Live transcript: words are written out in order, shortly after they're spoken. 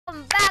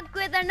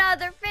with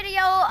another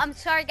video. I'm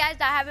sorry guys,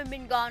 I've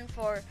been gone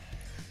for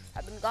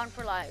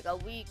like a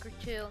week or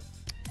two,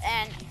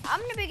 and I'm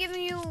gonna be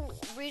giving you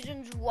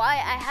reasons why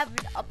I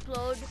haven't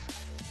uploaded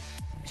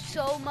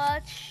so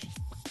much.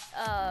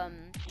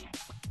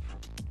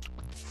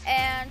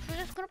 And we're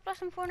just gonna play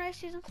some Fortnite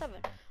Season 7.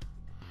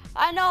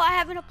 I know I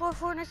haven't uploaded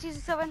Fortnite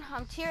Season 7.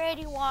 I'm tier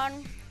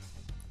 81.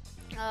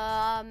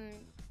 Got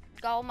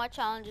all my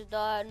challenges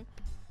done.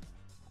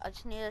 I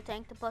just need to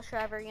thank the bus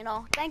driver, you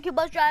know. Thank you,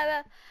 bus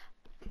driver.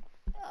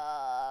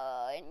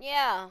 And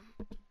yeah.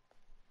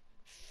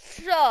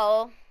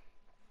 So,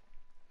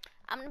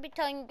 I'm gonna be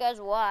telling you guys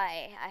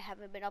why I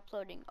haven't been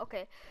uploading.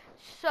 Okay,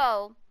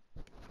 so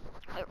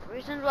the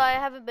reasons why I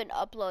haven't been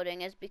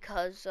uploading is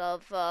because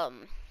of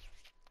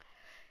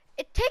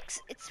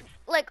it's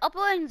like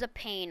uploading's a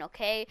pain,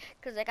 okay?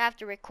 Because like I have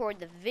to record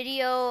the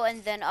video,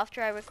 and then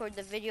after I record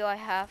the video, I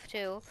have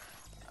to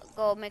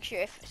go make sure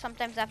if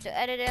sometimes I have to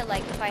edit it,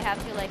 like if I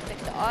have to like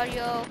fix the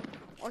audio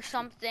or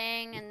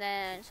something, and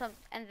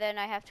then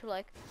I have to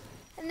like,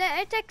 and then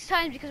it takes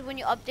time because when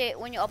you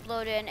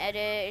upload it and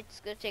edit, it's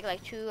gonna take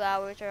like 2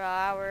 hours or an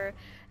hour.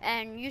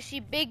 And you see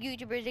big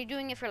YouTubers, they're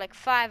doing it for like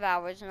 5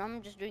 hours, and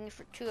I'm just doing it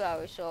for 2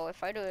 hours. So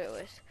if I do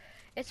it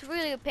it's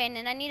really a pain,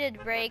 and I needed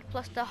a break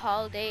plus the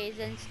holidays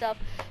and stuff.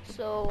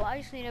 So I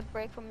just need a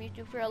break from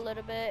YouTube for a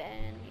little bit,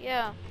 and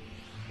yeah.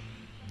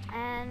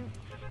 And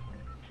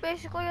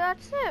basically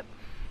that's it.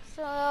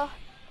 So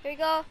here you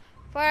go.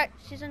 Fortnite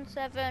Season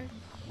 7.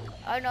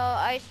 I know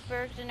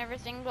icebergs and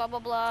everything, blah blah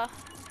blah.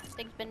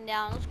 Things been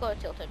down. Let's go to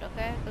Tilted,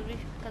 okay?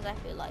 Because I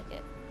feel like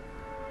it.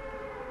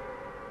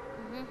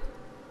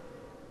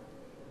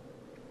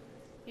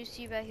 You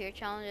see right here,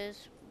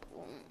 challenges,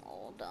 boom,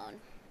 all done.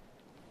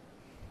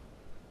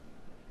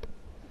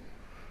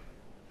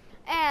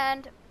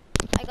 And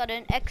I got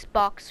an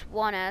Xbox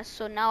One S,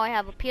 so now I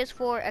have a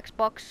PS4,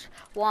 Xbox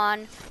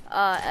One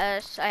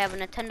S. I have a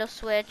Nintendo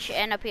Switch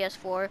and a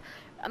PS4.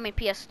 I mean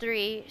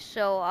PS3.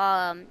 So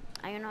I'm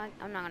not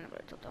gonna go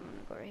to Tilted. I'm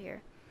gonna go right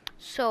here.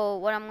 So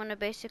what I'm gonna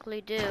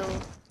basically do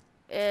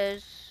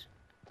is,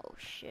 oh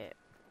shit,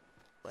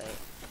 wait,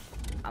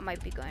 I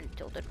might be going to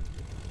Tilted.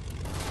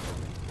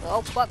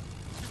 Oh fuck.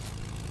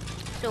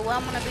 So what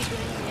I'm gonna be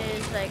doing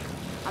is like,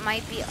 I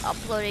might be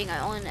uploading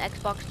on the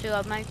Xbox too.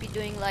 I might be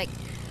doing like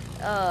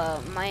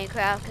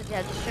Minecraft because they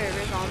have the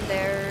servers on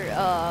there,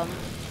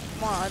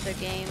 more other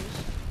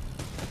games,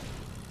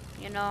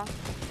 you know.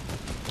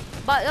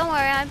 But don't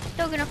worry, I'm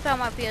still gonna play on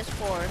my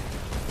PS4.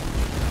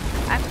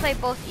 I play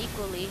both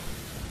equally.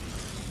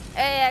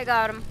 Hey, I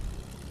got him.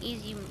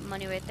 Easy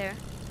money right there.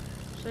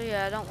 So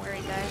yeah, don't worry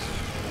guys.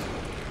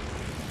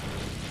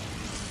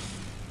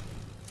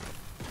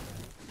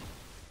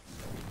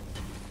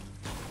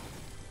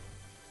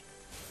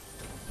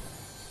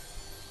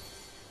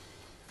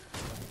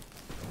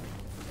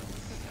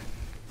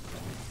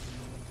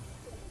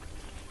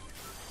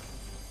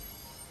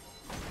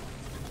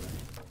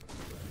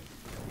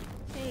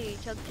 Hey,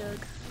 Chug Chug.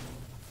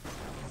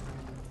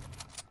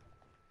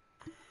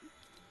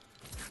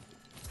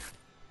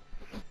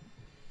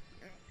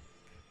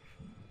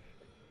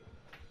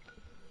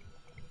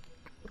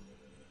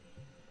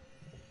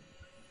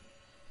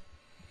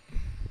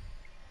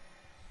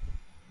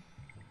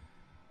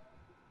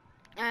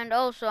 And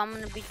also, I'm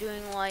gonna be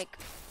doing like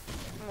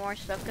more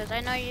stuff because I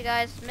know you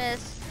guys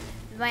miss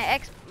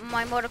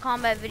my Mortal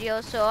Kombat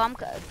video. So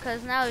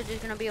cause now there's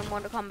gonna be a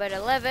Mortal Kombat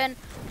 11.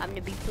 I'm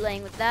gonna be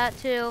playing with that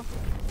too.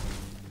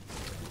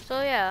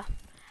 So yeah.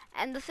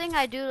 And the thing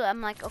I do,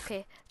 I'm like,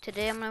 okay,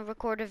 today I'm gonna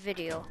record a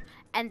video,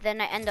 and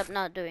then I end up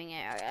not doing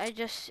it.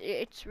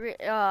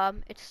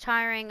 It's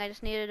tiring. I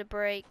just needed a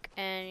break,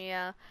 and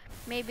yeah,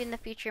 maybe in the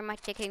future I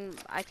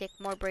take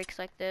more breaks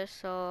like this.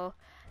 So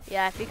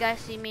yeah, if you guys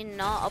see me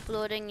not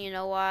uploading, you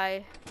know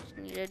why. Just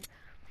needed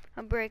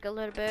a break a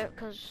little bit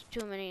because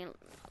too many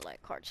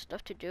like hard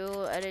stuff to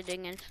do,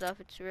 editing and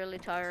stuff. It's really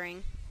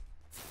tiring,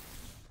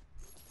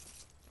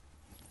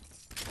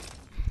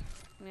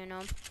 you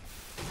know.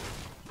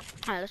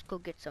 Alright, let's go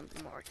get some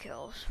more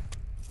kills.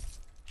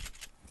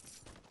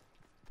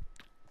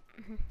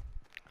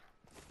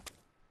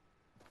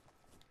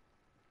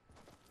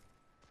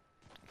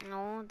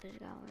 No, this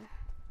guy.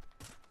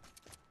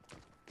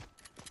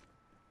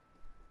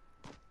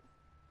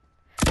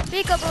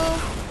 Peekaboo!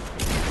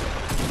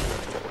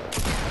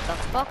 What the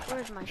fuck?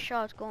 Where's my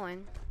shots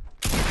going?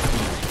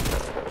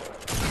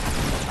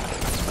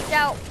 Watch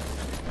out!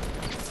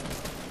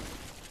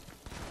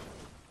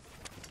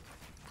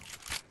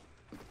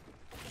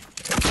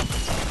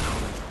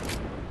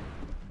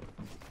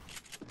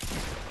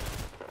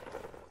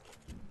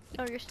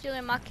 Oh, you're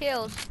stealing my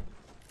kills.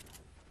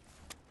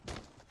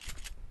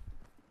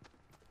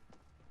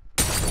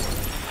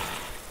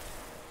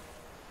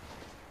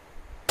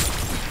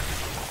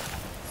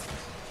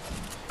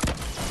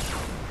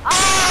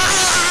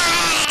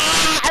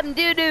 Ah! I'm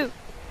doo-doo.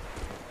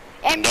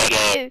 I'm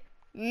doo-doo.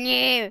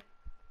 No.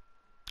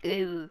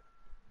 Ooh.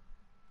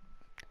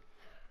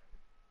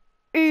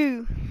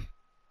 Ooh.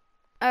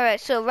 Alright,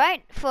 so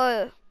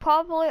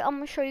probably I'm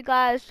gonna show you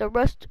guys the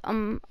rest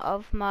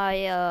of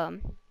my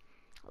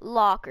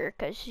locker,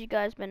 because you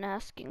guys been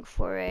asking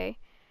for a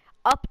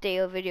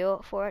update video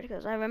for it,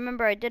 because I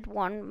remember I did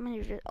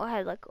one. I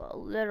had like a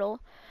little.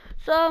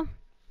 So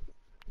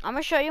I'm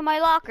gonna show you my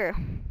locker.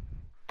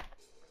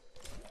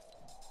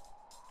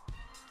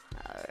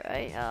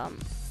 Alright,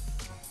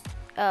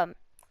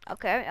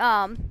 okay,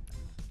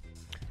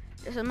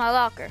 this is my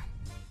locker.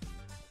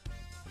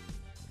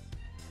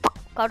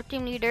 Called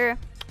team leader,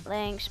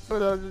 links,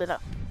 blah, blah, blah.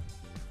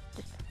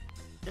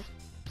 Just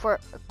for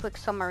a quick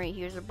summary,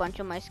 here's a bunch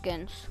of my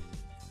skins.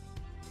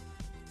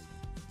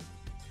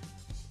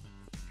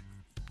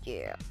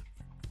 Yeah.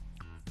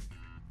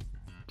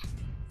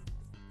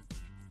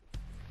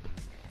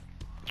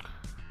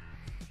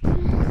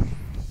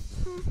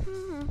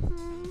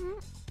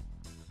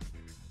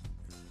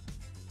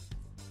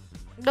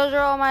 Those are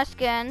all my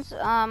skins.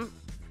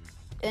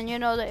 And you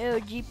know the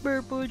LG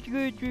purple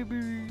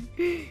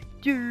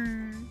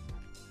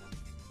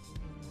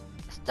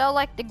Still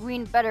like the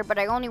green better, but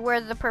I only wear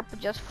the purple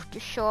just to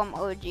show I'm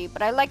OG.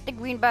 But I like the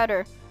green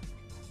better.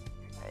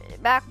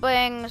 Back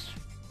blings.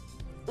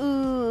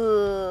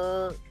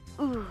 Ooh.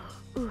 Ooh.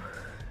 Ooh.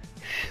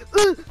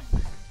 Ooh.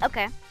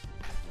 Okay.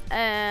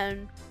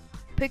 And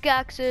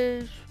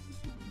pickaxes.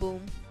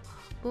 Boom.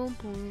 Boom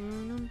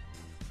boom.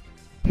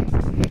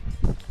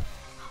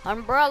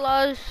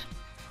 Umbrellas.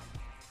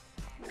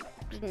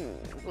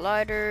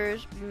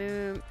 Gliders.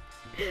 Boom.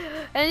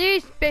 And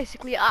these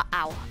basically,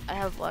 ow, I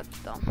have like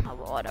them,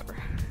 whatever.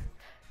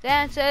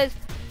 Then it says,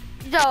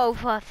 oh,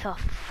 what the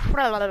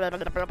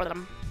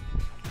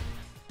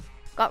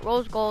got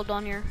rose gold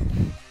on here.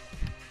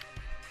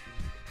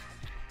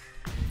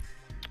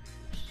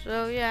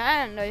 So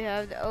yeah, and I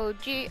have the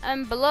OG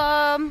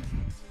emblem.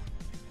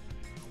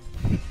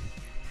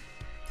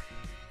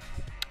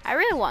 I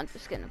really want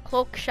this skin,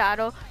 cloak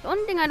shadow. The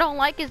only thing I don't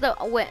like is the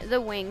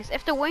wings.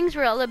 If the wings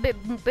were a little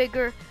bit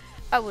bigger,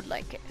 I would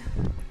like it.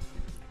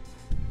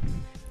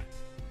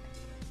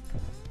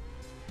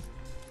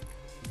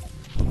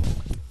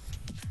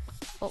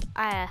 Oh,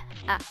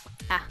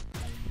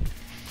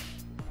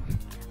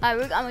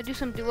 I'm gonna do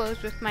some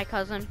duos with my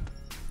cousin.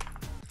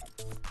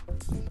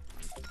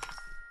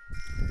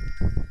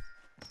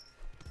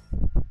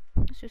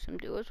 Let's do some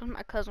duos with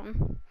my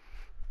cousin.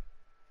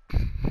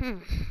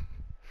 You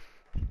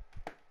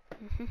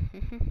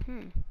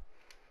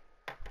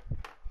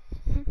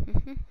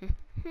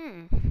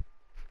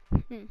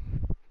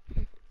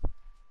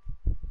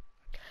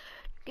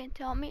can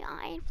tell me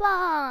I ain't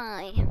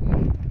fly.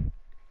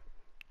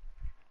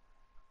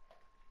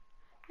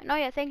 And oh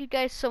yeah, thank you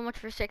guys so much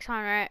for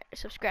 600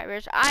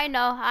 subscribers. I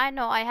know,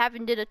 I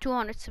haven't did a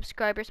 200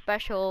 subscriber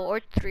special, or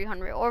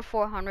 300, or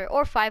 400,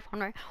 or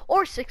 500,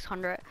 or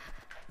 600.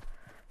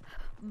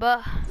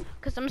 But,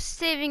 cause I'm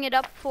saving it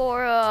up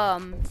for,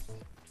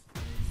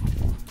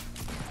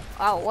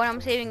 what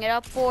I'm saving it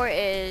up for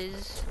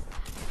is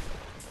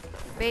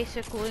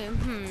basically,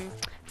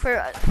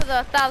 for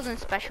the 1,000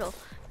 special.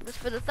 Because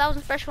for the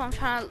 1,000 special, I'm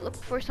trying to look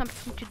for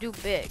something to do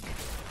big.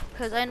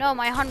 Cause I know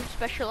my 100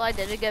 special I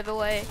did a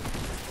giveaway.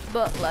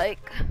 But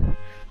like,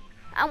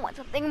 I want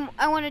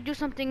to do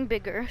something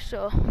bigger,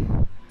 so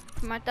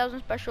for my 1,000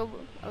 special,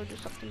 I'll do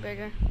something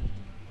bigger.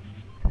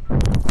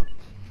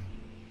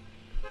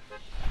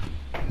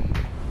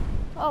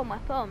 Oh, my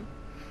phone.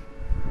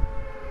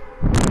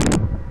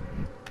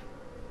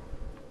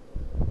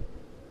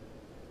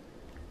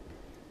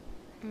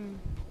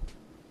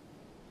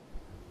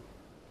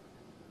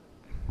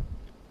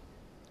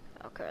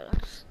 Okay,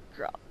 let's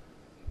drop.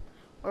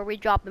 Or we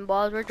dropping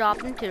balls, we're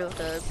dropping to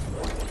the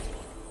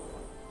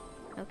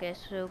Okay,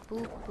 so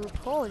boop boop.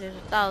 Oh, there's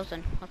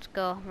 1,000. Let's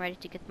go. I'm ready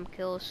to get some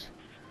kills.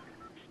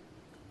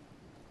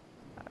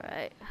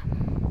 Alright.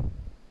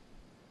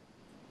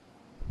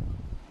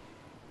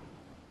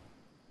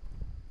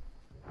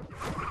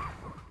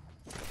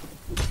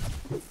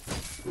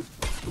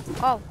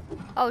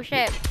 Oh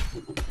shit.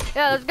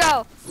 Yeah, let's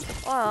go.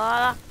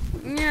 Oh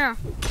yeah.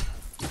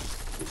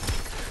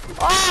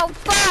 Oh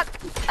fuck.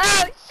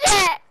 Oh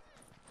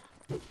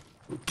shit.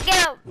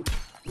 Get up.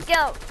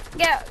 Go.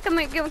 Come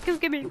here. Come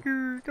get me.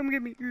 Come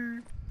get me.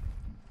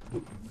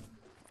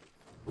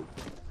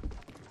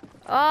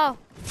 Oh,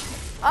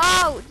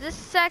 this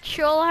is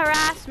sexual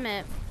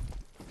harassment.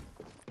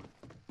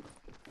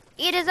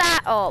 It is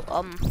at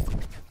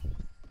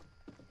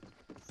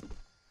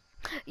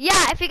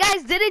yeah, if you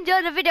guys did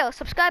enjoy the video,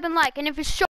 subscribe and like, and if you're